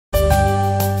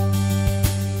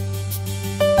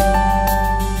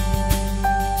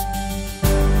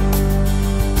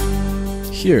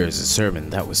Here is a sermon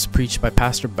that was preached by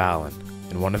Pastor Ballin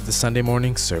in one of the Sunday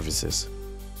morning services.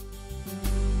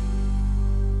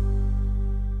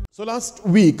 So last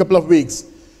week, couple of weeks,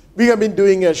 we have been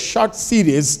doing a short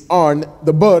series on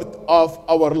the birth of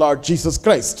our Lord Jesus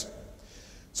Christ.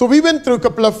 So we went through a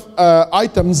couple of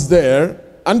items there,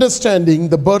 understanding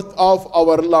the birth of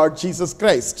our Lord Jesus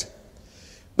Christ.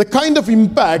 The kind of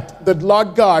impact that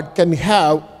Lord God can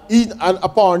have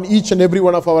upon each and every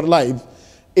one of our lives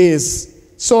is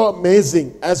so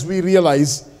amazing as we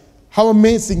realize how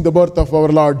amazing the birth of our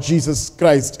Lord Jesus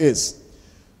Christ is.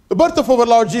 The birth of our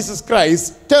Lord Jesus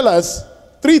Christ tells us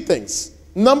three things.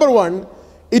 Number one,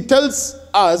 it tells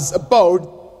us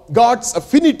about God's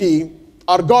affinity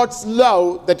or God's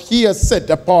love that He has set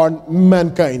upon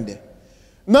mankind.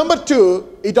 Number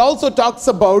two, it also talks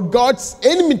about God's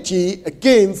enmity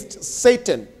against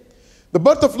Satan. The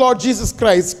birth of Lord Jesus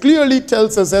Christ clearly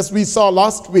tells us, as we saw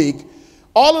last week,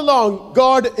 all along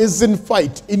God is in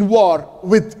fight, in war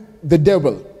with the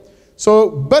devil. So,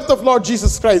 birth of Lord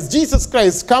Jesus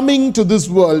Christ coming to this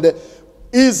world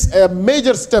is a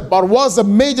major step, or was a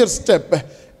major step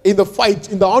in the fight,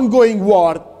 in the ongoing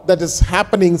war that is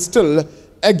happening still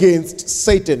against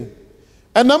Satan.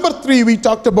 And number three, we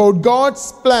talked about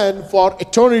God's plan for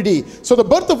eternity. So the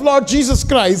birth of Lord Jesus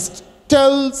Christ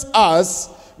tells us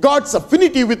God's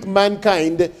affinity with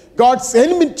mankind, God's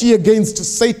enmity against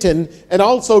Satan, and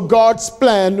also God's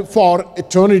plan for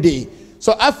eternity.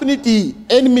 So affinity,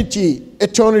 enmity,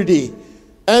 eternity.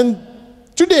 And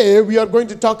today we are going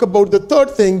to talk about the third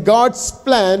thing, God's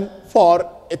plan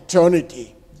for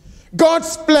eternity.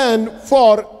 God's plan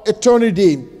for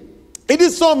eternity. It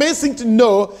is so amazing to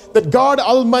know that God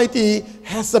Almighty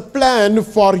has a plan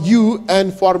for you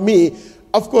and for me,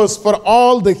 of course, for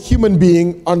all the human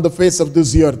being on the face of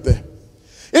this earth.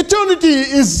 Eternity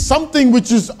is something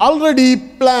which is already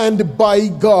planned by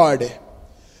God.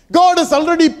 God has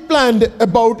already planned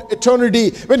about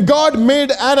eternity. When God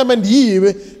made Adam and Eve,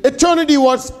 eternity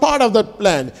was part of that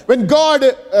plan. When God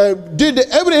did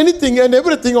anything and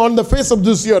everything on the face of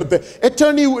this earth,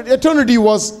 eternity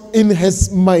was in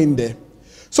His mind.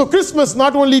 So Christmas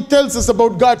not only tells us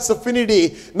about God's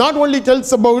affinity, not only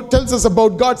tells us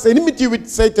about God's enmity with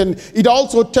Satan, it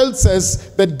also tells us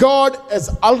that God has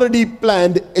already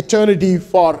planned eternity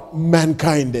for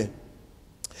mankind.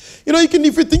 You know, if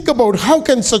you think about how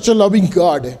can such a loving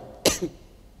God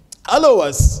allow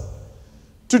us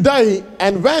to die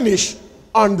and vanish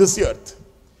on this earth?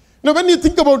 Now, when you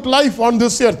think about life on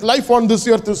this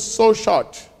earth is so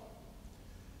short.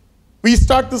 We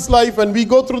start this life and we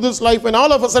go through this life, and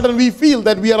all of a sudden we feel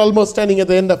that we are almost standing at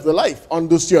the end of the life on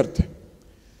this earth.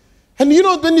 And you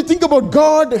know, when you think about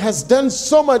God has done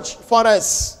so much for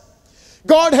us.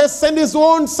 God has sent His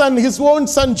own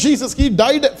Son Jesus. He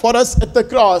died for us at the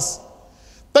cross.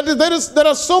 There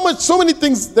are so many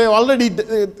things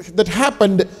that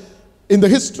happened in the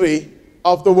history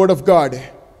of the Word of God.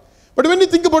 But when you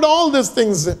think about all these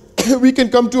things, we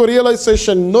can come to a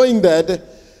realization knowing that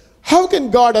how can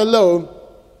God allow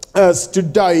us to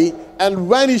die and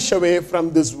vanish away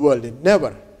from this world?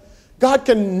 Never. God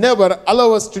can never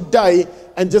allow us to die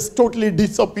and just totally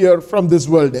disappear from this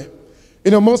world.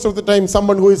 You know, most of the time,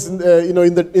 someone who is in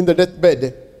the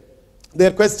deathbed,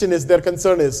 their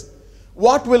concern is,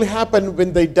 what will happen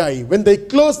when they die? When they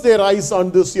close their eyes on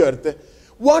this earth,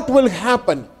 what will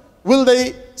happen? Will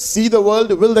they see the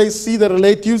world? Will they see the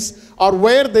relatives? Or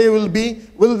where they will be?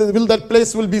 Will that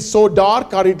place will be so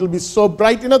dark, or it will be so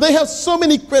bright? You know, they have so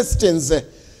many questions.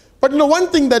 But you know, one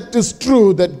thing that is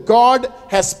true, that God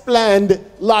has planned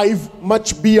life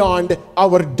much beyond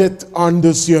our death on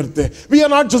this earth. We are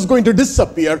not just going to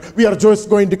disappear. We are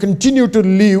just going to continue to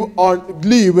live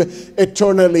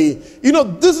eternally. You know,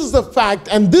 this is the fact,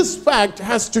 and this fact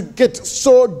has to get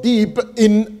so deep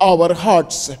in our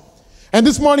hearts. And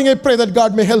this morning I pray that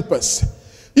God may help us.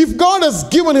 If God has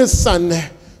given His Son,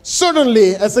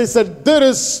 certainly, as I said, there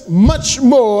is much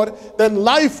more than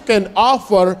life can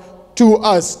offer to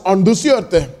us on this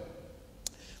earth.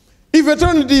 If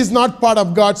eternity is not part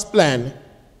of God's plan,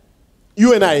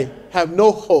 you and I have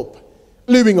no hope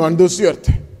living on this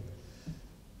earth.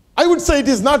 I would say it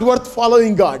is not worth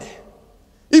following God.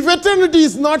 If eternity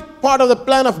is not part of the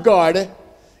plan of God,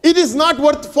 it is not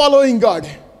worth following God.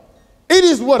 It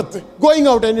is worth going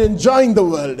out and enjoying the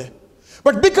world.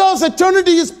 But because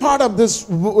eternity is part of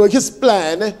His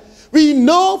plan, we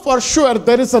know for sure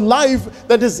there is a life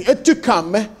that is yet to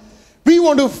come. We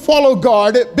want to follow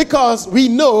God because we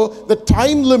know the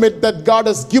time limit that God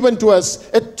has given to us,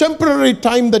 a temporary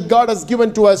time that God has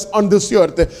given to us on this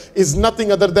earth, is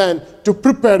nothing other than to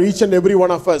prepare each and every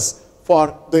one of us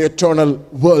for the eternal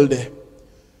world.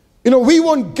 We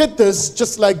won't get this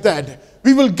just like that.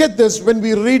 We will get this when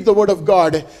we read the Word of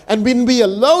God, and when we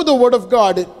allow the Word of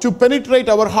God to penetrate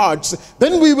our hearts,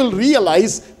 then we will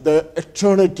realize the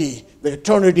eternity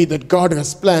that God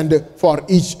has planned for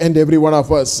each and every one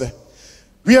of us.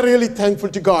 We are really thankful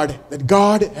to God that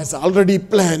God has already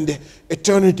planned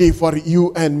eternity for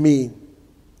you and me.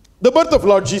 The birth of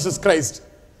Lord Jesus Christ,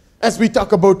 as we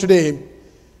talk about today,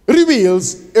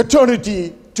 reveals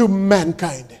eternity to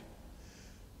mankind.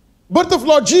 Birth of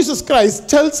Lord Jesus Christ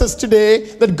tells us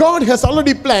today that God has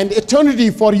already planned eternity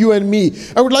for you and me.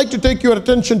 I would like to take your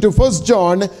attention to 1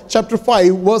 John chapter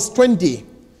 5, verse 20.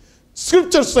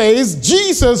 Scripture says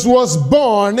Jesus was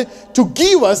born to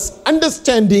give us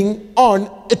understanding on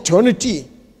eternity.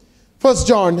 1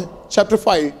 John chapter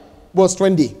 5, verse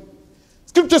 20.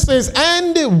 Scripture says,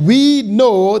 and we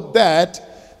know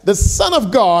that the Son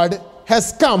of God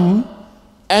has come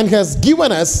and has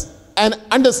given us an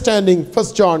understanding.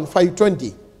 1 John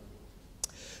 5:20.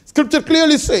 Scripture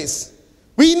clearly says,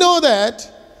 we know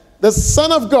that the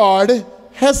Son of God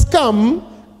has come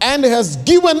and has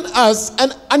given us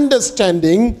an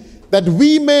understanding that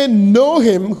we may know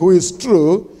him who is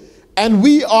true, and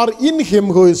we are in him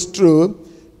who is true,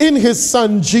 in his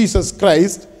Son Jesus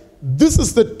Christ. This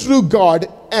is the true God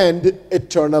and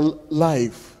eternal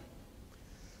life.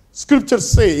 Scripture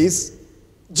says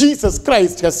Jesus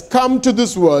Christ has come to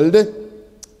this world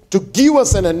to give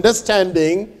us an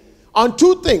understanding on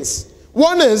two things.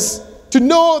 One is to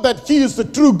know that he is the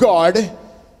true God,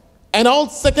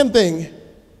 and second thing,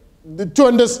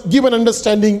 to give an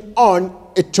understanding on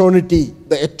eternity,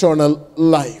 the eternal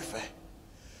life.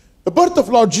 The birth of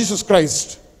Lord Jesus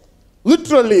Christ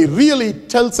literally really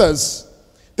tells us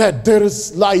that there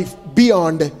is life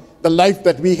beyond the life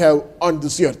that we have on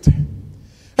this earth.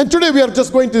 And today we are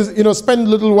just going to spend a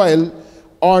little while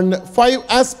on 5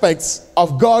 aspects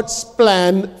of God's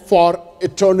plan for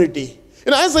eternity.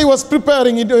 As I was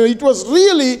preparing, it was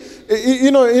really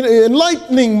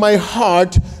enlightening my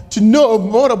heart to know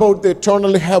more about the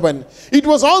eternal heaven. It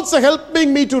was also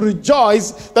helping me to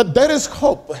rejoice that there is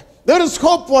hope. There is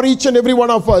hope for each and every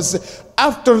one of us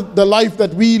after the life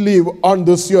that we live on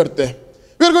this earth.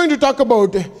 We are going to talk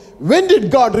about, when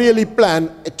did God really plan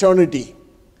eternity?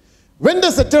 When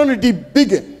does eternity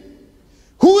begin?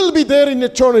 Who will be there in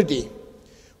eternity?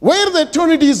 Where the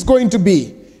eternity is going to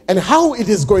be, and how it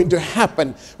is going to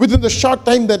happen. Within the short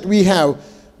time that we have,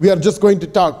 we are just going to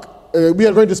talk, we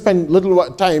are going to spend a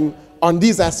little time on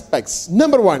these aspects.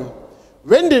 Number 1,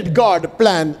 when did God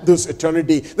plan this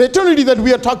eternity? The eternity that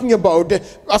we are talking about,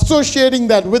 associating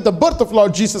that with the birth of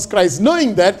Lord Jesus Christ,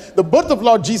 knowing that the birth of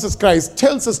Lord Jesus Christ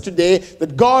tells us today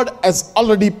that God has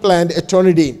already planned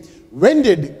eternity. When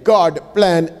did God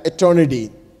plan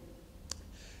eternity?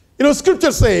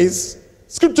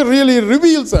 Scripture really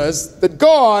reveals us that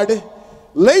God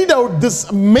laid out this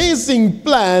amazing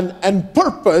plan and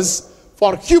purpose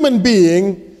for human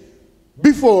being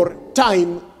before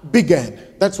time began.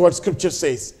 That's what Scripture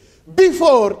says.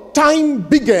 Before time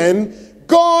began,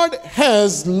 God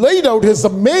has laid out his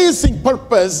amazing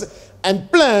purpose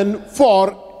and plan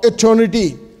for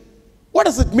eternity. What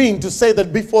does it mean to say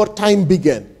that before time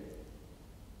began?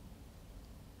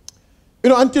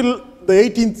 Until the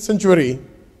 18th century,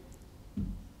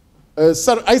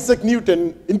 Sir Isaac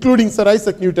Newton, including Sir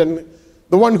Isaac Newton,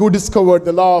 the one who discovered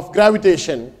the law of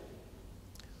gravitation,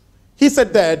 he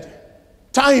said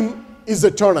that time is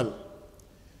eternal.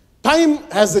 Time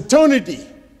has eternity.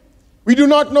 We do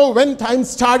not know when time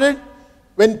started,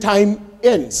 when time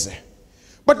ends.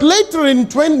 But later in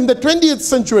the 20th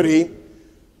century,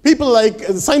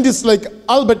 scientists like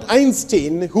Albert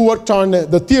Einstein, who worked on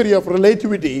the theory of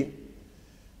relativity,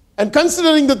 and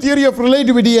considering the theory of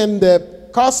relativity and the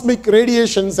cosmic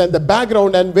radiations and the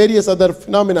background and various other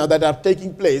phenomena that are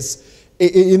taking place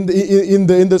in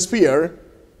the sphere,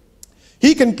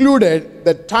 he concluded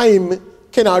that time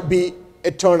cannot be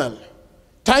eternal.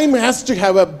 Time has to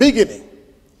have a beginning.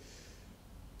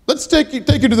 Let's take you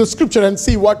to the Scripture and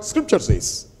see what Scripture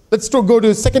says. Let's go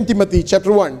to 2 Timothy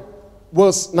chapter 1,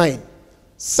 verse 9.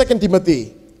 2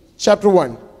 Timothy chapter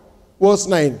 1, verse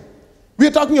 9. We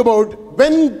are talking about,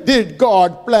 when did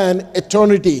God plan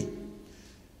eternity?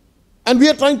 And we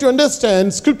are trying to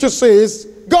understand, Scripture says,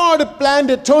 God planned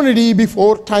eternity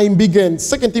before time began.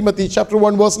 2 Timothy chapter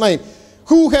 1, verse 9.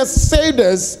 Who has saved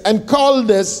us and called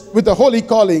us with a holy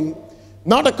calling,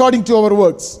 not according to our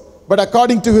works, but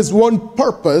according to his own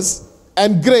purpose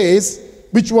and grace,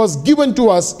 which was given to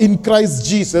us in Christ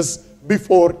Jesus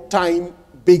before time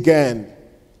began.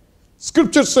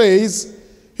 Scripture says,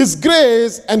 his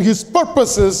grace and his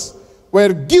purposes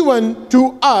were given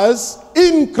to us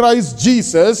in Christ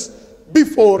Jesus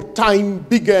before time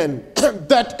began.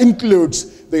 That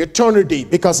includes the eternity,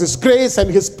 because his grace and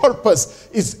his purpose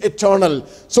is eternal.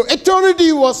 So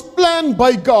eternity was planned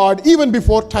by God even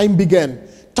before time began.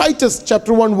 Titus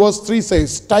chapter 1 verse 3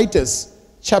 says, Titus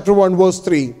chapter 1 verse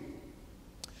 3,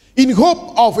 in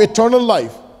hope of eternal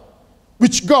life,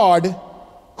 which God,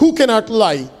 who cannot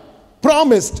lie,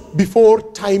 promised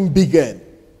before time began.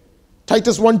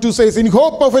 Titus 1:2 says, in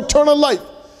hope of eternal life,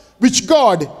 which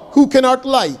God, who cannot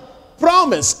lie,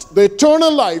 promised the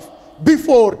eternal life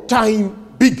before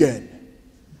time began.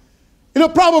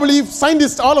 Probably if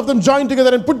scientists, all of them join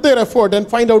together and put their effort and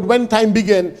find out when time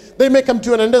began, they may come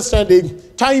to an understanding.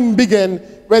 Time began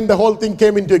when the whole thing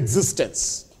came into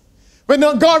existence. When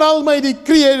God Almighty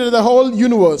created the whole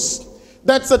universe,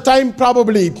 that's the time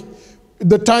probably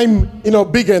the time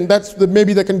began. That's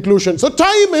maybe the conclusion. So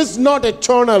time is not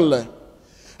eternal.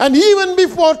 And even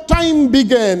before time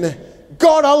began,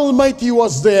 God Almighty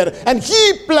was there, and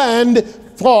he planned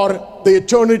for the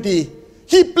eternity.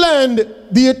 He planned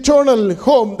the eternal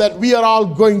home that we are all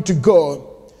going to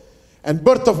go. And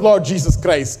birth of Lord Jesus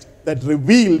Christ that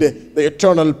revealed the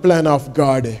eternal plan of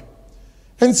God.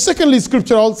 And secondly,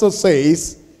 scripture also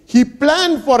says he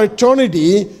planned for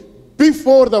eternity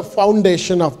before the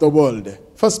foundation of the world.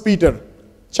 1 Peter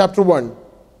chapter 1.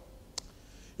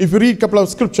 If you read a couple of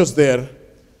scriptures there,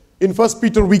 in 1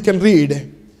 Peter we can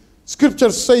read scripture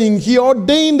saying he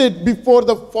ordained it before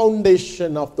the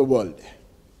foundation of the world.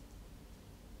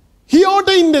 He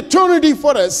ordained eternity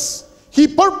for us. He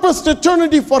purposed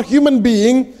eternity for human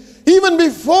being even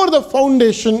before the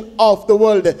foundation of the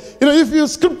world. If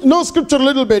you know scripture a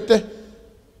little bit,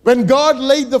 when God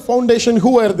laid the foundation,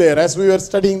 who were there? As we were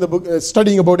studying the book,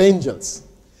 studying about angels.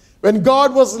 When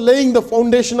God was laying the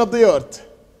foundation of the earth,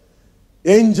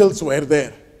 angels were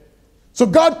there. So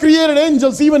God created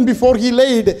angels even before he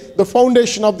laid the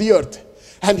foundation of the earth.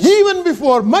 And even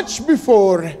before, much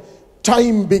before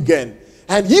time began.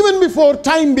 And even before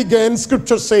time began,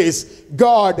 scripture says,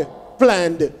 God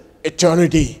planned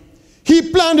eternity.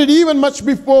 He planned it even much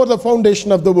before the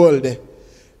foundation of the world.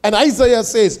 And Isaiah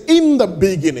says, in the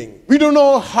beginning. We don't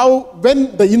know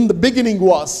when the in the beginning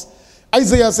was.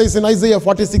 Isaiah says in Isaiah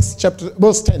 46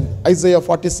 verse 10. Isaiah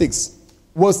 46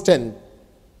 verse 10.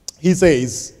 He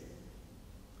says,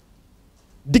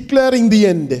 declaring the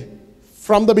end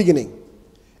from the beginning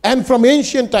and from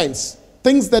ancient times,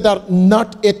 things that are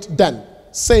not yet done,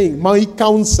 saying, my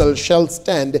counsel shall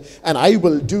stand and I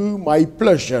will do my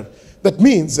pleasure. That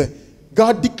means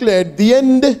God declared the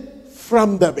end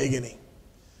from the beginning.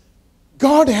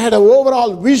 God had an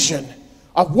overall vision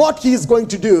of what he is going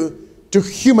to do to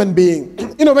human being.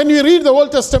 When we read the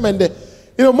Old Testament,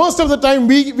 most of the time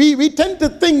we tend to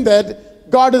think that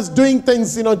God is doing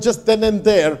things, just then and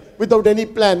there without any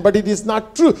plan, but it is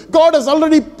not true. God has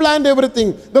already planned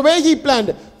everything. The way he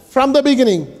planned from the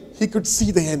beginning, he could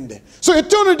see the end. So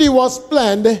eternity was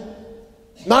planned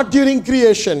not during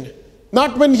creation,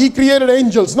 not when he created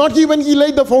angels, not even when he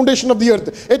laid the foundation of the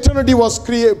earth. Eternity was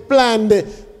planned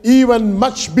even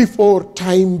much before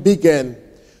time began.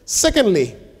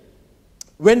 Secondly,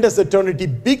 when does eternity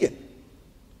begin?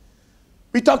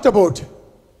 We talked about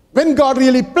when God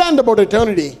really planned about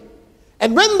eternity,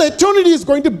 and when the eternity is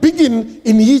going to begin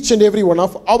in each and every one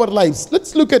of our lives.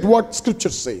 Let's look at what scripture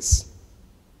says.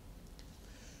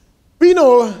 We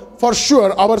know for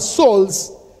sure our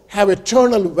souls have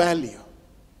eternal value.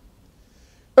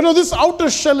 This outer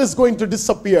shell is going to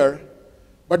disappear,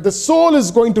 but the soul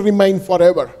is going to remain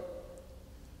forever.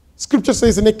 Scripture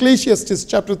says in Ecclesiastes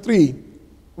chapter 3,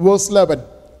 verse 11.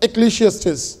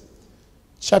 Ecclesiastes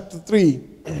chapter 3,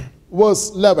 verse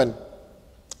 11.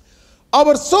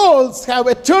 Our souls have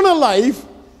eternal life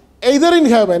either in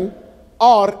heaven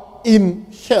or in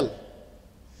hell.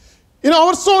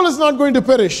 Our soul is not going to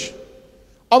perish.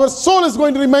 Our soul is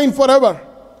going to remain forever,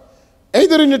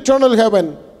 either in eternal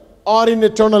heaven or in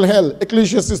eternal hell.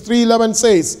 Ecclesiastes 3:11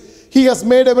 says, he has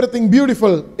made everything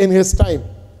beautiful in his time.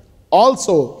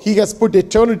 Also, he has put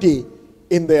eternity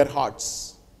in their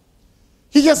hearts.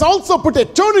 He has also put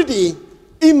eternity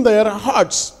in their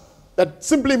hearts. That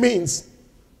simply means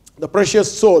the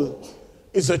precious soul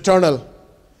is eternal.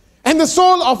 And the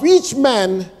soul of each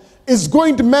man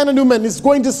and woman is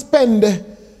going to spend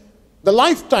the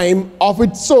lifetime of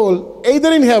its soul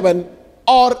either in heaven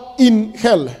or in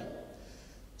hell.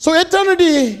 So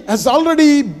eternity has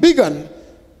already begun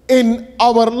in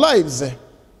our lives.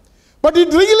 But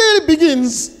it really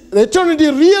begins, the eternity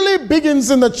really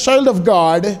begins in the child of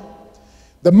God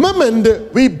the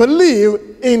moment we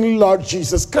believe in Lord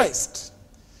Jesus Christ.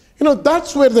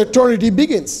 That's where the eternity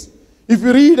begins. If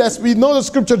you read, as we know the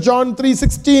scripture, John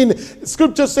 3:16,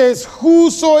 scripture says,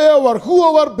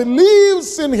 whoever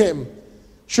believes in him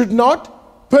should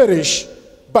not perish,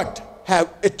 but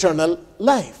have eternal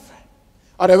life,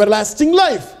 or everlasting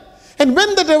life. And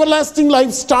when that everlasting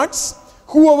life starts,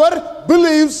 whoever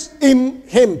believes in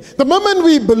him. The moment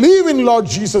we believe in Lord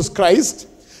Jesus Christ,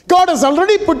 God has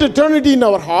already put eternity in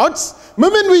our hearts. The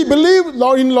moment we believe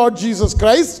in Lord Jesus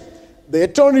Christ, the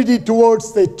eternity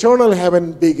towards the eternal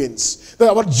heaven begins.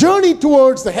 Our journey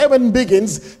towards the heaven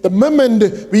begins the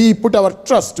moment we put our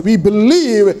trust, we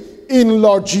believe in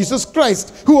Lord Jesus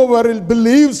Christ. Whoever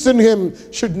believes in him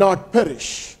should not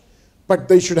perish, but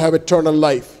they should have eternal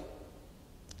life.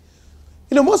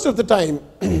 Most of the time,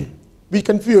 we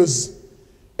confuse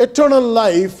eternal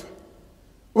life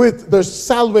with the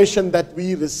salvation that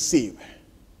we receive.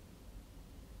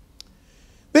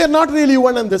 They are not really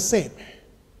one and the same.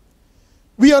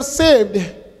 We are saved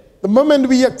the moment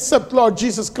we accept Lord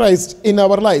Jesus Christ in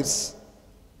our lives.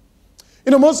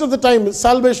 Most of the time,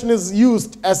 salvation is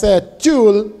used as a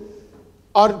tool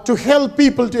or to help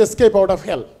people to escape out of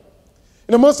hell.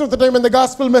 Most of the time when the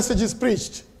gospel message is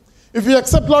preached, if you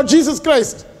accept Lord Jesus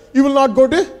Christ, you will not go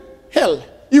to hell.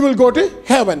 You will go to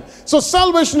heaven. So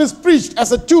salvation is preached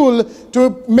as a tool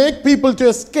to make people to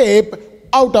escape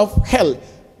out of hell.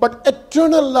 But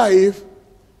eternal life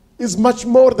is much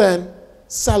more than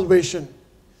salvation.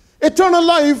 Eternal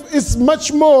life is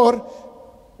much more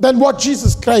than what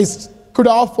Jesus Christ could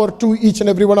offer to each and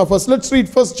every one of us. Let's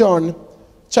read 1 John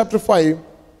chapter 5,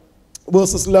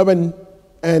 verses 11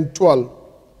 and 12.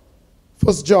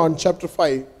 1 John chapter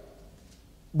 5,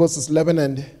 verses 11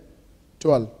 and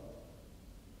 12.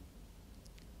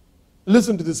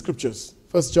 Listen to the scriptures.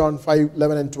 1 John 5,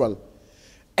 11 and 12.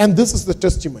 And this is the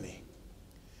testimony,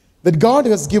 that God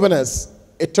has given us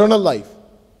eternal life,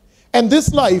 and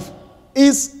this life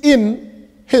is in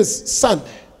his Son.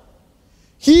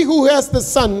 He who has the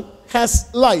Son has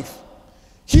life.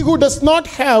 He who does not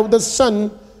have the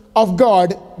Son of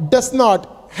God does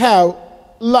not have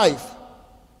life.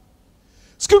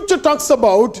 Scripture talks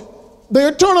about the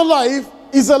eternal life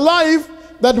is a life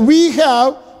that we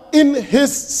have in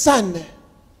his Son.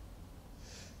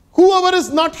 Whoever is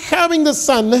not having the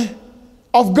Son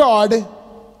of God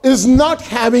is not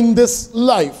having this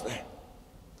life.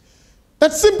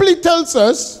 That simply tells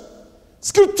us,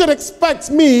 Scripture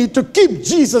expects me to keep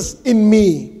Jesus in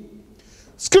me.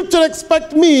 Scripture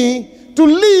expects me to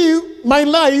live my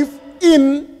life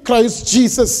in Christ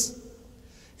Jesus.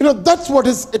 That's what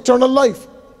is eternal life.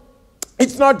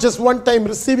 It's not just one time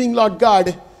receiving Lord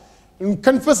God and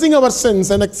confessing our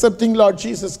sins and accepting Lord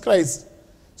Jesus Christ.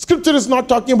 Scripture is not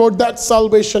talking about that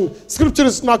salvation. Scripture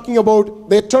is talking about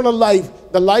the eternal life,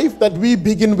 the life that we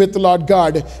begin with Lord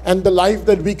God, and the life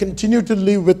that we continue to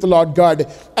live with Lord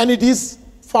God. And it is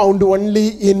found only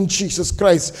in Jesus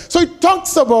Christ. So it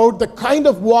talks about the kind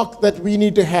of walk that we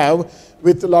need to have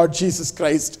with the Lord Jesus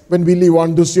Christ when we live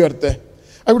on this earth.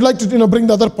 I would like to bring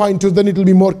the other point too, then it will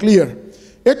be more clear.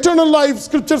 Eternal life,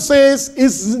 Scripture says,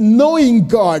 is knowing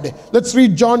God. Let's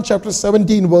read John chapter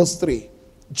 17, verse 3.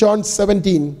 John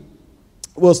 17,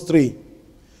 verse 3.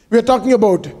 We are talking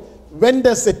about when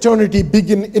does eternity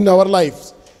begin in our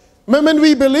lives. When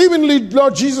we believe in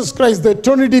Lord Jesus Christ, the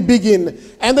eternity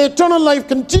begins, and the eternal life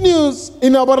continues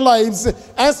in our lives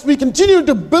as we continue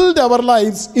to build our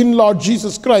lives in Lord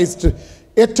Jesus Christ.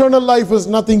 Eternal life is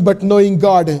nothing but knowing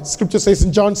God. Scripture says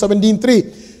in John 17,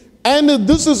 3. And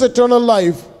this is eternal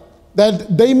life,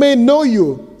 that they may know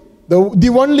you, the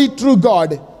only true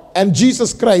God, and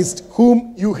Jesus Christ,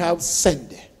 whom you have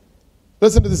sent.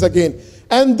 Listen to this again.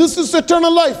 And this is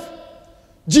eternal life.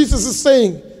 Jesus is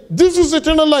saying, this is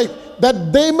eternal life,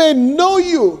 that they may know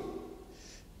you,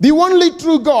 the only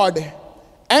true God,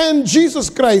 and Jesus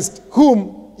Christ,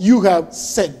 whom you have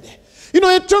sent.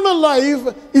 Eternal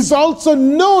life is also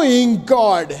knowing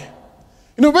God.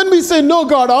 When we say know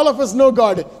God, all of us know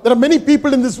God. There are many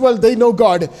people in this world, they know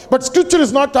God. But Scripture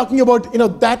is not talking about,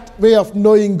 that way of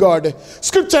knowing God.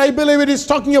 Scripture, I believe it is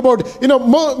talking about,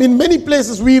 in many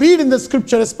places we read in the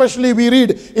Scripture, especially we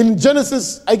read in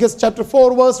Genesis, I guess chapter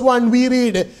 4, verse 1, we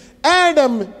read,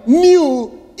 Adam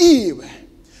knew Eve.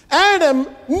 Adam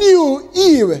knew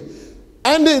Eve.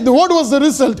 And what was the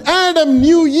result? Adam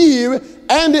knew Eve,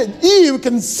 and Eve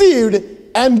conceived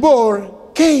and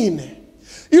bore Cain.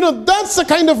 That's the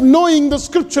kind of knowing the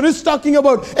Scripture is talking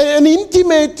about. An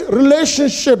intimate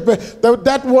relationship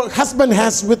that husband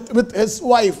has with his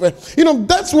wife.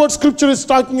 That's what Scripture is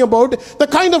talking about. The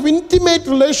kind of intimate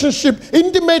relationship,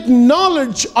 intimate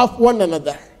knowledge of one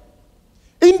another.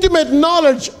 Intimate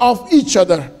knowledge of each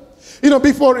other.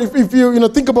 Before, if you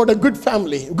think about a good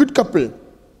family, a good couple,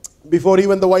 Before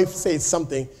even the wife says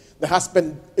something, the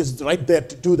husband is right there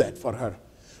to do that for her.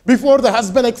 Before the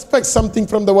husband expects something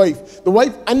from the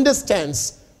wife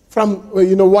understands from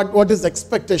what is the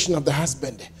expectation of the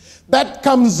husband. That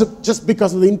comes just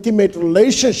because of the intimate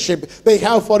relationship they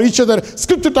have for each other.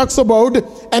 Scripture talks about,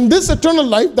 and this eternal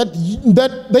life,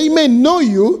 that they may know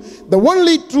you, the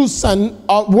only true Son,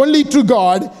 only true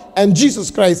God, and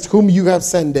Jesus Christ, whom you have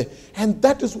sent. And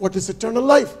that is what is eternal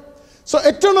life. So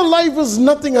eternal life is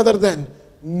nothing other than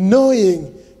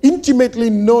knowing, intimately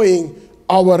knowing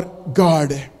our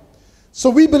God. So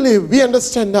we believe, we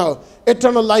understand now,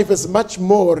 eternal life is much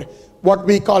more what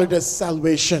we call it as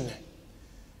salvation.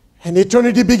 And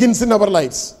eternity begins in our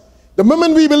lives. The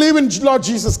moment we believe in Lord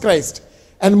Jesus Christ,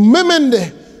 and the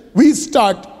moment we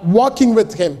start walking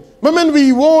with Him, the moment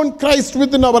we own Christ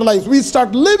within our lives, we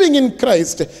start living in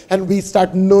Christ, and we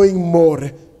start knowing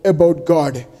more about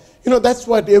God. That's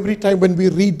what every time when we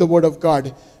read the Word of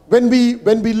God, when we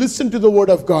listen to the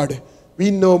Word of God, we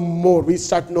know more. We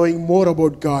start knowing more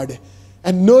about God.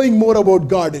 And knowing more about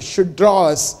God should draw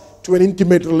us to an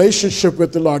intimate relationship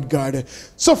with the Lord God.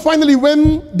 So finally,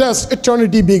 when does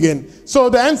eternity begin? So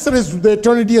the answer is the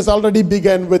eternity has already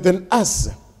begun within us,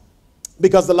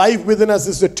 because the life within us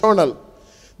is eternal.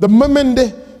 The moment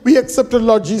we accepted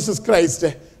Lord Jesus Christ,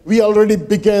 we already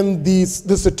began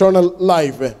this eternal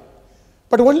life.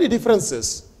 But the only difference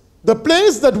is, the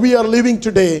place that we are living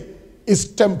today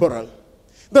is temporal.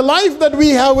 The life that we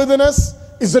have within us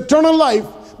is eternal life,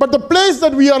 but the place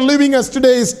that we are living as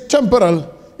today is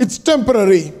temporal. It's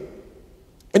temporary.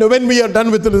 When we are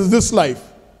done with this life,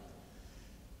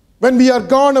 when we are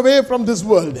gone away from this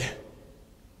world,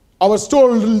 our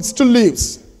soul still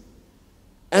lives.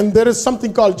 And there is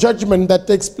something called judgment that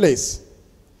takes place.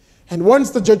 And once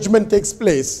the judgment takes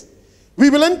place, we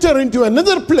will enter into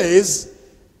another place,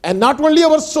 and not only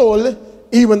our soul,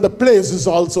 even the place is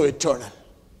also eternal.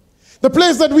 The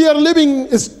place that we are living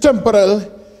is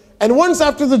temporal, and once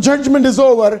after the judgment is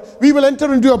over, we will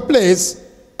enter into a place,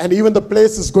 and even the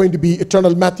place is going to be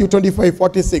eternal. Matthew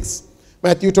 25:46.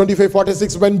 Matthew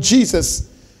 25:46, when Jesus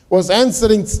was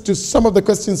answering to some of the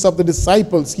questions of the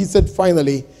disciples, he said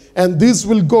finally, and this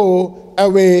will go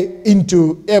away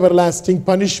into everlasting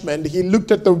punishment. He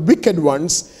looked at the wicked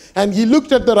ones, and he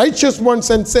looked at the righteous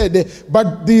ones and said,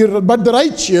 but the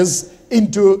righteous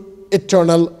into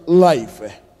eternal life.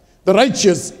 The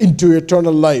righteous into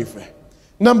eternal life.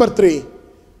 Number 3,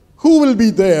 who will be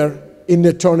there in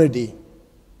eternity?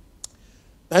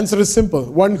 The answer is simple.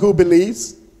 One who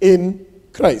believes in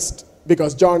Christ.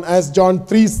 Because as John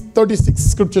 3:36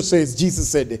 scripture says, Jesus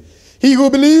said, he who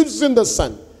believes in the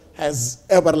Son has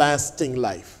everlasting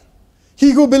life.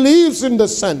 He who believes in the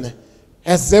Son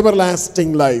has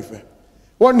everlasting life.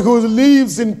 One who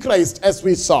lives in Christ, as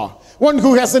we saw. One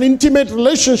who has an intimate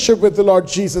relationship with the Lord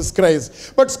Jesus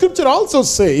Christ. But scripture also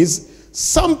says,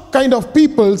 some kind of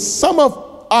people, some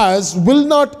of us will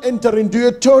not enter into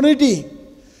eternity.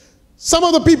 Some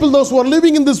of the people, those who are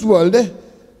living in this world,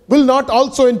 will not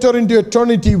also enter into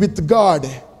eternity with God.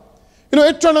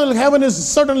 Eternal heaven is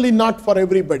certainly not for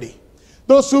everybody.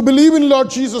 Those who believe in Lord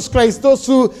Jesus Christ, those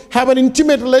who have an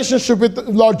intimate relationship with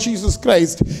Lord Jesus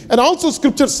Christ. And also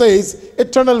scripture says,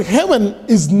 eternal heaven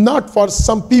is not for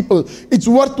some people. It's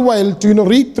worthwhile to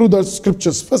read through the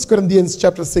scriptures. 1 Corinthians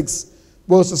chapter 6,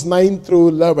 verses 9 through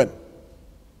 11.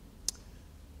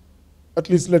 At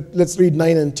least let's read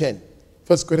 9 and 10.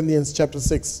 1 Corinthians chapter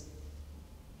 6,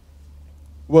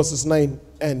 verses 9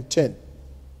 and 10.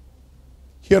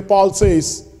 Here Paul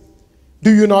says,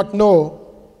 do you not know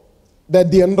that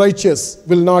the unrighteous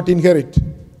will not inherit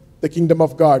the kingdom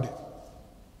of God?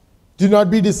 Do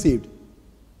not be deceived.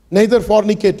 Neither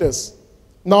fornicators,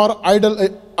 nor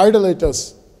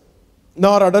idolaters,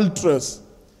 nor adulterers,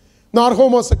 nor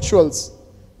homosexuals,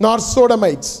 nor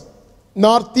sodomites,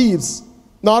 nor thieves,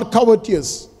 nor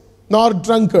covetous, nor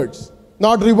drunkards,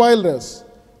 nor revilers,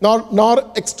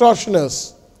 nor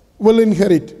extortioners will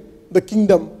inherit the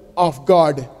kingdom of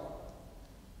God.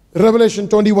 Revelation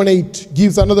 21:8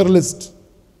 gives another list.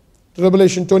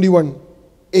 Revelation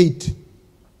 21:8.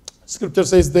 Scripture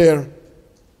says there,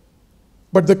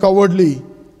 but the cowardly,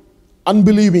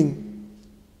 unbelieving,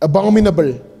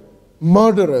 abominable,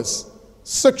 murderers,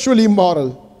 sexually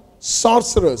immoral,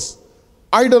 sorcerers,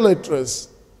 idolaters,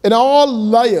 and all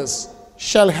liars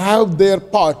shall have their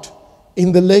part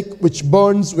in the lake which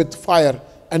burns with fire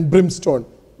and brimstone,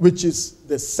 which is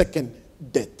the second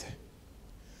death.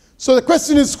 So the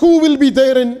question is, who will be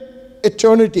there in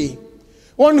eternity?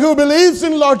 One who believes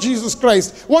in Lord Jesus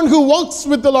Christ, one who walks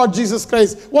with the Lord Jesus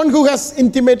Christ, one who has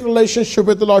intimate relationship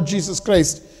with the Lord Jesus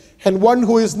Christ, and one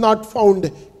who is not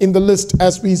found in the list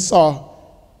as we saw.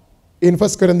 in 1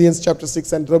 Corinthians chapter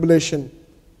 6 and Revelation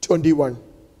 21.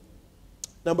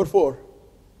 Number 4,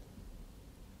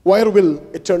 where will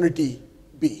eternity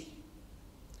be?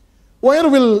 Where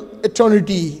will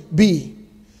eternity be?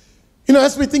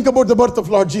 As we think about the birth of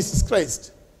Lord Jesus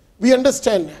Christ, we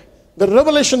understand the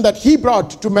revelation that he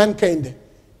brought to mankind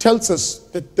tells us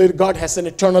that God has an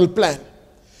eternal plan.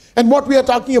 And what we are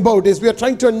talking about is we are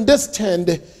trying to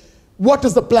understand what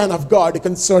is the plan of God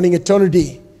concerning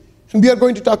eternity. And we are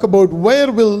going to talk about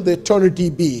where will the eternity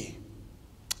be.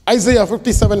 Isaiah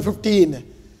 57:15.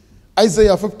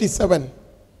 Isaiah 57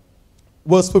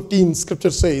 verse 15,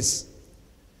 scripture says,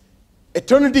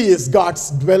 eternity is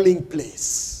God's dwelling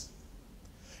place.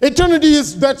 Eternity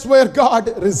that's where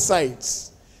God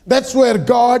resides. That's where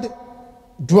God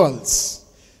dwells.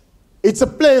 It's a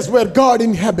place where God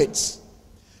inhabits.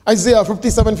 Isaiah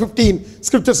 57:15,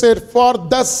 scripture said, for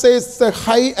thus says the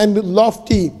high and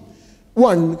lofty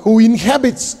one who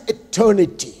inhabits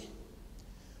eternity.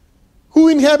 Who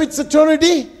inhabits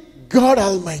eternity? God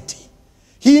Almighty.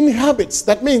 He inhabits,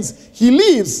 that means he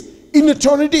lives in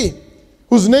eternity,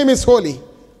 whose name is holy.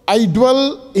 I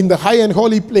dwell in the high and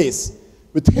holy place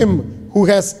with him who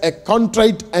has a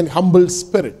contrite and humble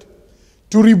spirit,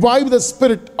 to revive the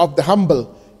spirit of the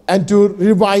humble and to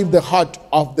revive the heart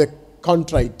of the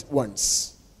contrite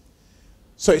ones.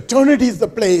 So eternity is the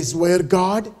place where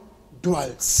God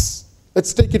dwells.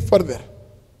 Let's take it further.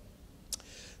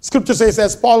 Scripture says,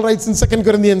 as Paul writes in 2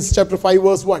 Corinthians chapter 5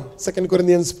 verse 1, 2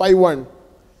 Corinthians 5:1,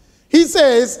 he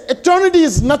says, eternity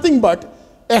is nothing but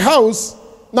a house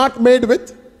not made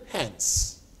with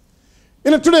hands.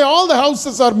 Today all the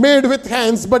houses are made with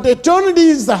hands, but eternity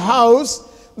is the house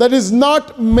that is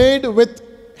not made with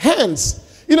hands.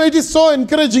 It is so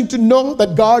encouraging to know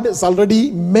that God is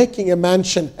already making a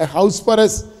mansion, a house for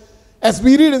us. As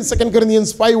we read in 2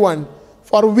 Corinthians 5:1,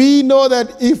 for we know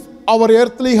that if our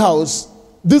earthly house,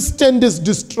 this tent, is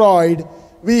destroyed,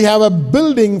 we have a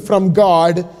building from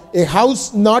God, a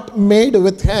house not made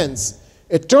with hands,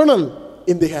 eternal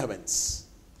in the heavens.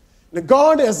 Now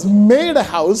God has made a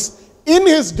house in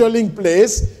his dwelling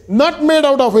place, not made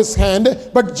out of his hand,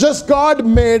 but just God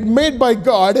made by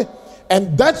God.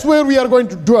 And that's where we are going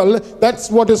to dwell. That's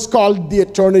what is called the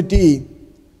eternity.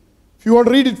 If you want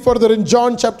to read it further in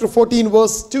John chapter 14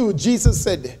 verse 2, Jesus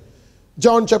said,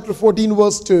 John chapter 14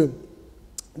 verse 2,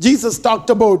 Jesus talked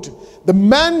about the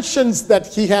mansions that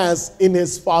he has in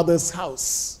his Father's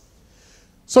house.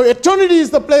 So eternity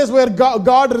is the place where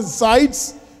God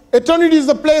resides. Eternity is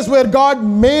the place where God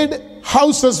made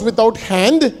houses without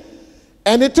hand.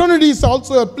 And eternity is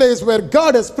also a place where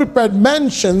God has prepared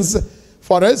mansions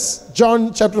for us.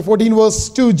 John chapter 14 verse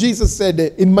 2, Jesus said,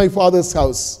 in my Father's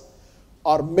house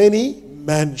are many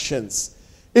mansions.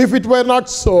 If it were not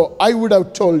so, I would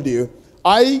have told you,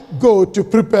 I go to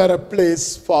prepare a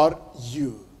place for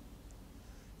you.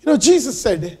 Jesus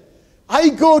said, I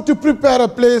go to prepare a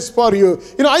place for you.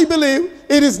 I believe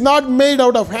it is not made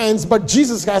out of hands, but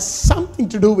Jesus has something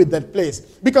to do with that place,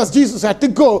 because Jesus had to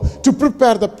go to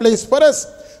prepare the place for us.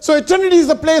 So eternity is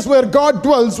the place where God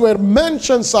dwells, where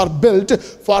mansions are built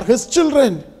for his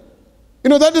children.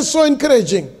 That is so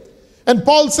encouraging. And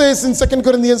Paul says in 2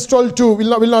 Corinthians 12:2,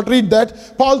 we'll not read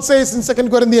that. Paul says in 2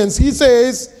 Corinthians, he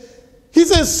says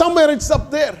somewhere it's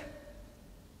up there.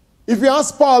 If you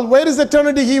ask Paul, where is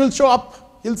eternity, he will show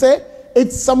up. He'll say,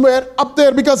 it's somewhere up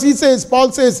there, because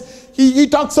Paul says, he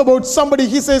talks about somebody,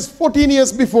 he says, 14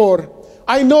 years before,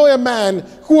 I know a man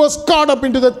who was caught up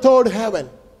into the third heaven.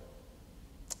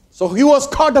 So he was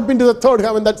caught up into the third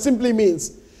heaven. That simply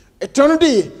means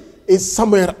eternity is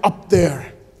somewhere up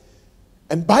there.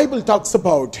 And Bible talks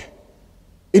about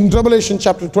in Revelation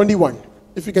chapter 21.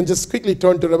 If you can just quickly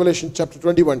turn to Revelation chapter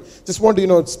 21. Just want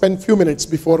to, spend a few minutes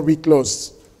before we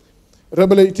close.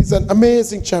 It is an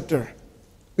amazing chapter.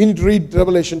 We need to read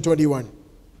Revelation 21.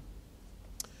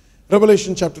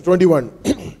 Revelation chapter 21.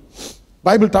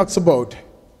 Bible talks about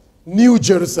New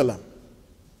Jerusalem.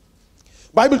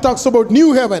 Bible talks about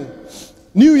new heaven,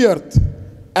 new earth,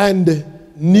 and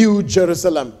New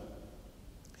Jerusalem.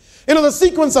 The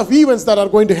sequence of events that are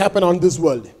going to happen on this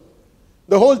world.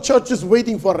 The whole church is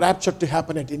waiting for rapture to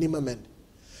happen at any moment.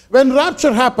 When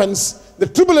rapture happens, the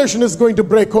tribulation is going to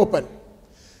break open.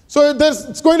 So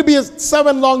it's going to be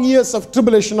 7 long years of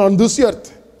tribulation on this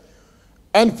earth.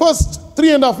 And first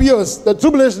 3.5 years, the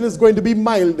tribulation is going to be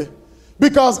mild,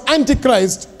 because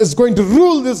Antichrist is going to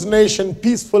rule this nation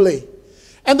peacefully.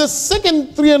 And the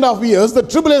second 3.5 years, the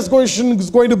tribulation is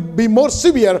going to be more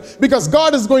severe, because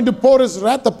God is going to pour his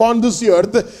wrath upon this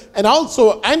earth. And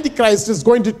also Antichrist is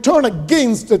going to turn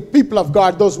against the people of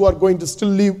God, those who are going to still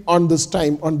live on this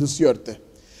time, on this earth.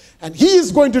 And he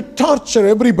is going to torture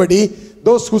everybody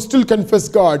those who still confess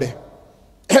God.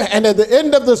 And at the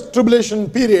end of this tribulation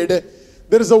period,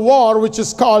 there is a war which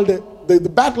is called the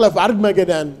Battle of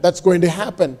Armageddon that's going to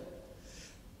happen.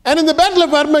 And in the Battle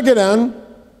of Armageddon,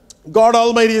 God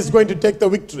Almighty is going to take the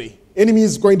victory. Enemy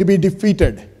is going to be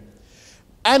defeated.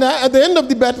 And at the end of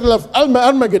the Battle of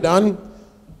Armageddon,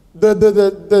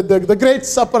 the great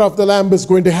supper of the Lamb is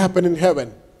going to happen in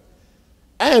heaven.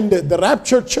 And the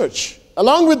raptured church,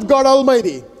 along with God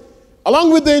Almighty,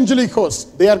 along with the angelic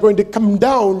host, they are going to come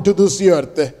down to this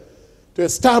earth to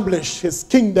establish his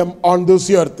kingdom on this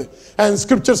earth. And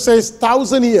scripture says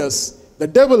 1,000 years, the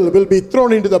devil will be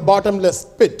thrown into the bottomless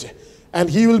pit, and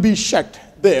he will be shut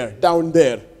there, down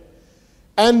there.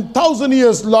 And 1,000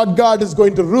 years, Lord God is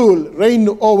going to reign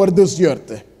over this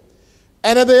earth.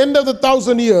 And at the end of the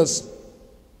 1,000 years,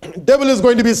 devil is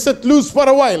going to be set loose for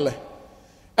a while.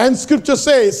 And scripture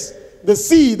says, the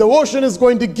sea, the ocean is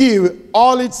going to give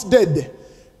all its dead.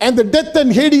 And the death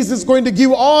and Hades is going to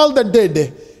give all the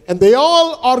dead. And they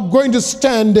all are going to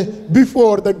stand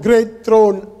before the great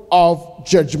throne of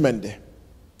judgment.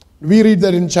 We read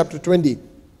that in chapter 20.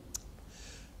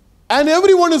 And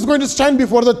everyone is going to stand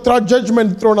before the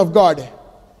judgment throne of God.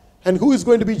 And who is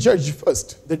going to be judged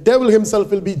first? The devil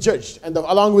himself will be judged, and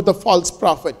along with the false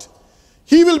prophet.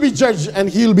 He will be judged, and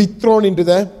he will be thrown into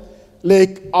the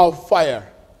lake of fire.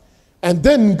 And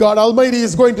then God Almighty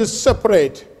is going to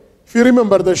separate, if you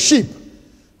remember, the sheep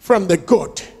from the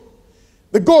goat.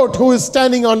 The goat who is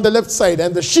standing on the left side,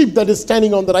 and the sheep that is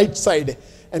standing on the right side.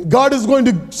 And God is going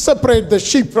to separate the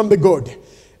sheep from the goat.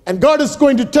 And God is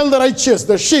going to tell the righteous,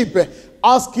 the sheep,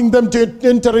 asking them to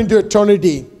enter into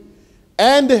eternity,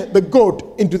 and the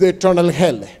goat into the eternal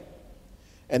hell.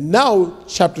 And now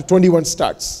chapter 21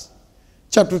 starts.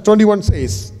 Chapter 21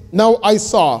 says, now I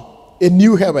saw a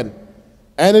new heaven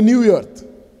and a new earth,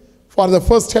 for the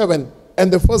first heaven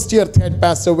and the first earth had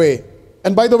passed away.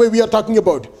 And by the way, we are talking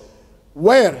about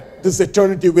where this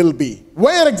eternity will be,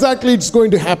 where exactly it's going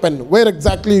to happen, where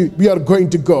exactly we are going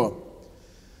to go.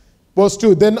 Verse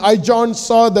 2, then I, John,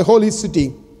 saw the holy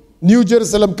city, New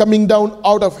Jerusalem, coming down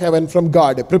out of heaven from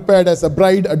God, prepared as a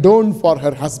bride adorned for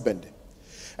her husband.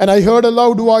 And I heard a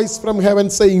loud voice from heaven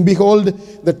saying, behold,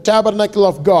 the tabernacle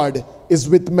of God is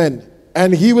with men,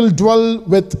 and he will dwell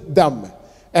with them,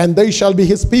 and they shall be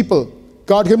his people.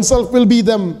 God himself will be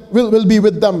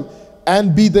with them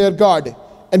and be their God.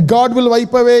 And God will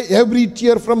wipe away every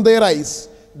tear from their eyes.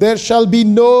 There shall be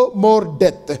no more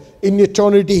death in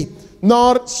eternity,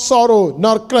 nor sorrow,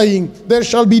 nor crying. There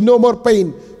shall be no more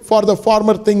pain, for the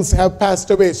former things have passed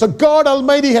away. So God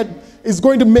Almighty is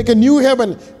going to make a new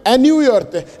heaven, a new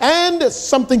earth, and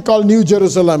something called New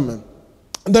Jerusalem.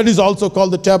 That is also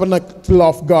called the tabernacle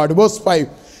of God. Verse 5,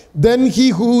 then he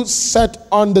who sat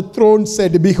on the throne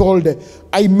said, behold,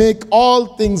 I make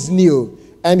all things new.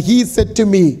 And he said to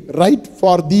me, write,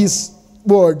 for these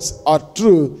words are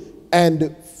true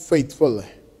and faithful.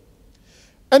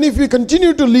 And if we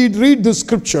continue to read the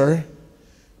scripture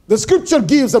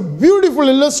gives a beautiful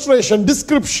illustration,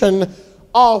 description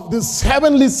of this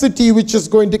heavenly city which is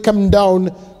going to come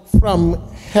down from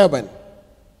heaven.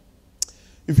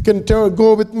 If you can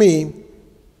go with me.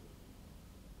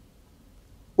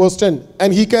 Verse 10,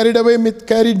 and he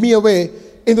carried me away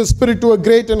in the spirit to a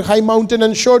great and high mountain,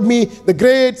 and showed me the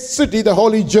great city, the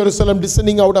holy Jerusalem,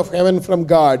 descending out of heaven from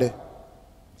God,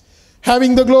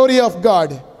 having the glory of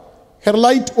God. Her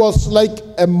light was like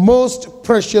a most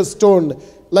precious stone,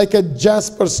 like a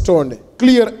jasper stone,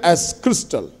 clear as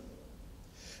crystal.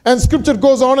 And scripture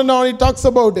goes on and on. It talks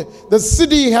about the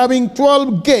city having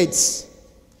 12 gates,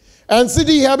 and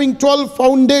city having 12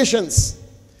 foundations.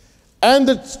 And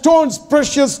the stones,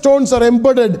 precious stones, are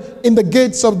embedded in the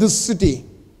gates of this city.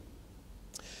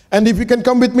 And if you can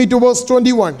come with me to verse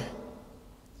 21.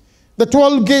 The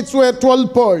 12 gates were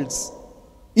 12 pearls.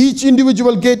 Each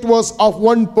individual gate was of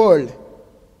one pearl.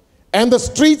 And the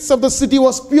streets of the city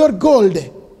was pure gold,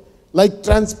 like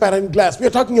transparent glass. We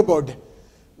are talking about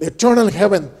the eternal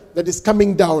heaven that is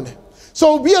coming down.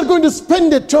 So we are going to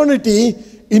spend eternity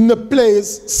in a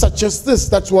place such as this.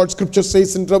 That's what scripture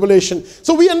says in Revelation.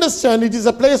 So we understand it is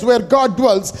a place where God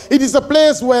dwells. It is a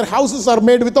place where houses are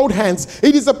made without hands.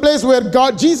 It is a place where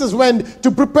Jesus went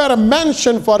to prepare a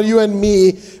mansion for you and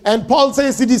me. And Paul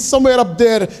says it is somewhere up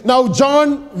there. Now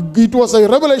John, it was a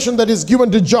revelation that is given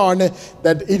to John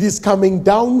that it is coming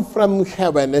down from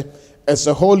heaven as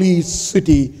a holy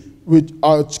city, which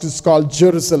is called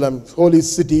Jerusalem, holy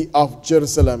city of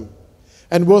Jerusalem.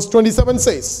 And verse 27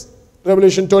 says,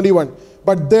 Revelation 21,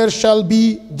 but there shall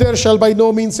by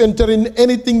no means enter in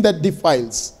anything that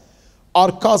defiles,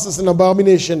 or causes an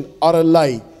abomination or a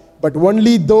lie, but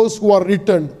only those who are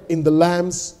written in the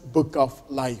Lamb's book of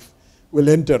life. will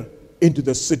enter into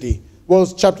the city.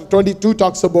 Verse chapter 22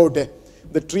 talks about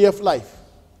the tree of life.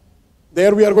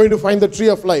 There we are going to find the tree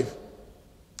of life.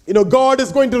 You know, God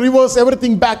is going to reverse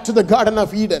everything back to the Garden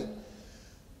of Eden.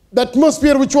 The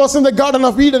atmosphere which was in the Garden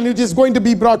of Eden, it is going to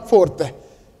be brought forth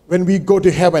when we go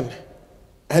to heaven.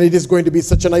 And it is going to be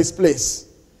such a nice place.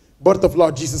 Birth of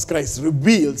Lord Jesus Christ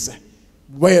reveals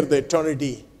where the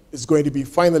eternity is going to be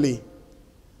finally.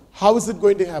 How is it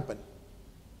going to happen?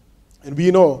 And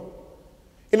we know,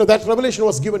 that revelation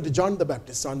was given to John the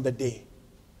Baptist on that day.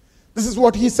 This is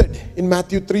what he said in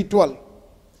Matthew 3:12.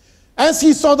 As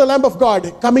he saw the Lamb of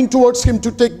God coming towards him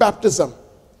to take baptism,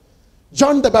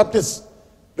 John the Baptist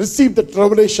received that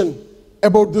revelation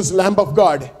about this Lamb of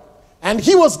God. And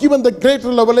he was given the great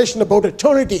revelation about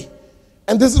eternity.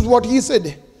 And this is what he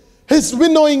said. His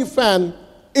winnowing fan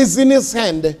is in his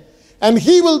hand, and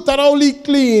he will thoroughly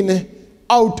clean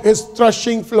out his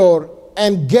threshing floor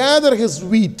and gather his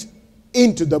wheat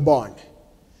into the barn.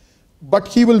 But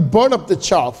he will burn up the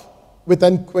chaff with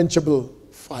unquenchable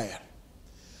fire.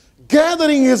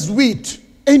 Gathering his wheat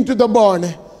into the barn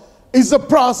is a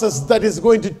process that is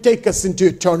going to take us into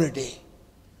eternity.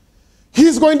 He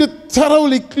is going to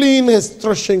thoroughly clean his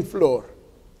threshing floor.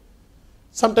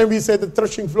 Sometimes we say the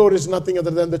threshing floor is nothing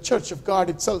other than the church of God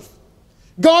itself.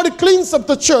 God cleans up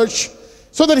the church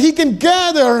so that he can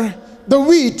gather the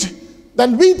wheat.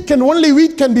 Then only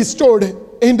wheat can be stored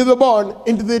into the barn,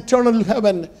 into the eternal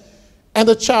heaven. And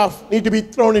the chaff need to be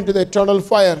thrown into the eternal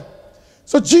fire.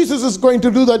 So Jesus is going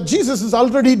to do that. Jesus is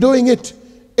already doing it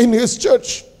in his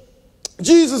church.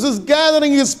 Jesus is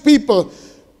gathering his people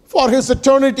for his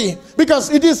eternity, because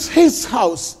it is his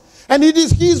house. And he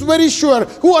is very sure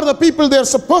who are the people they are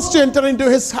supposed to enter into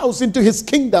his house, into his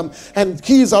kingdom. And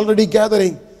he is already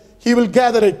gathering. He will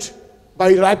gather it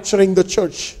by rapturing the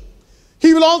church.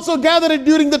 He will also gather it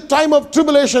during the time of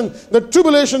tribulation. The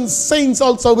tribulation saints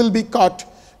also will be caught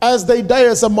as they die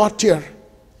as a martyr.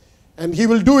 And he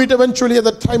will do it eventually at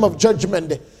the time of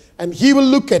judgment. And he will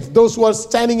look at those who are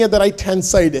standing at the right hand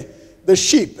side, the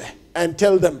sheep, and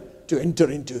tell them to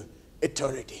enter into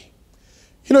eternity.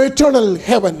 Eternal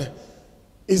heaven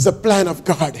is a plan of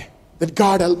God that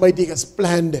God Almighty has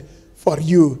planned for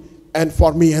you and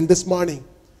for me. And this morning,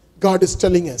 God is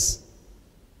telling us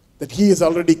that he is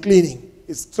already cleaning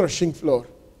his threshing floor.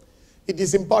 It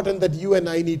is important that you and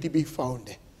I need to be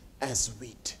found as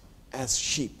wheat, as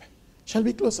sheep. Shall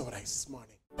we close our eyes this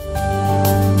morning?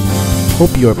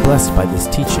 Hope you are blessed by this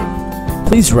teaching.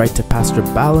 Please write to Pastor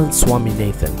Balan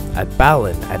Swaminathan at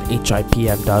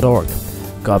balan@hipm.org.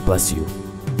 God bless you.